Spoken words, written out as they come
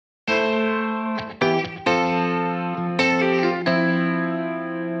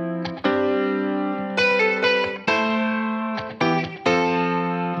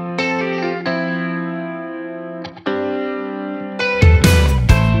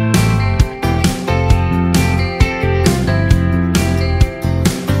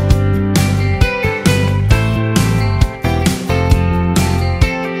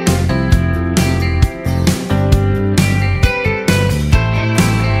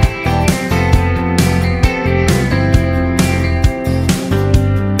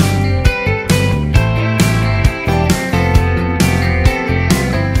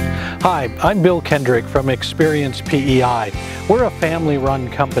Hi, I'm Bill Kendrick from Experience PEI. We're a family-run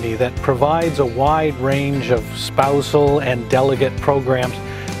company that provides a wide range of spousal and delegate programs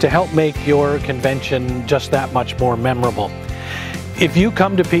to help make your convention just that much more memorable. If you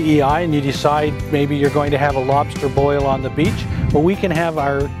come to PEI and you decide maybe you're going to have a lobster boil on the beach, well, we can have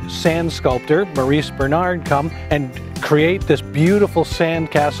our sand sculptor, Maurice come and create this beautiful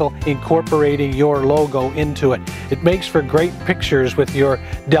sandcastle incorporating your logo into it. It makes for great pictures with your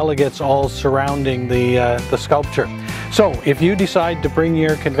delegates all surrounding the sculpture. So if you decide to bring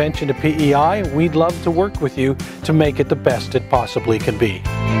your convention to PEI, we'd love to work with you to make it the best it possibly can be.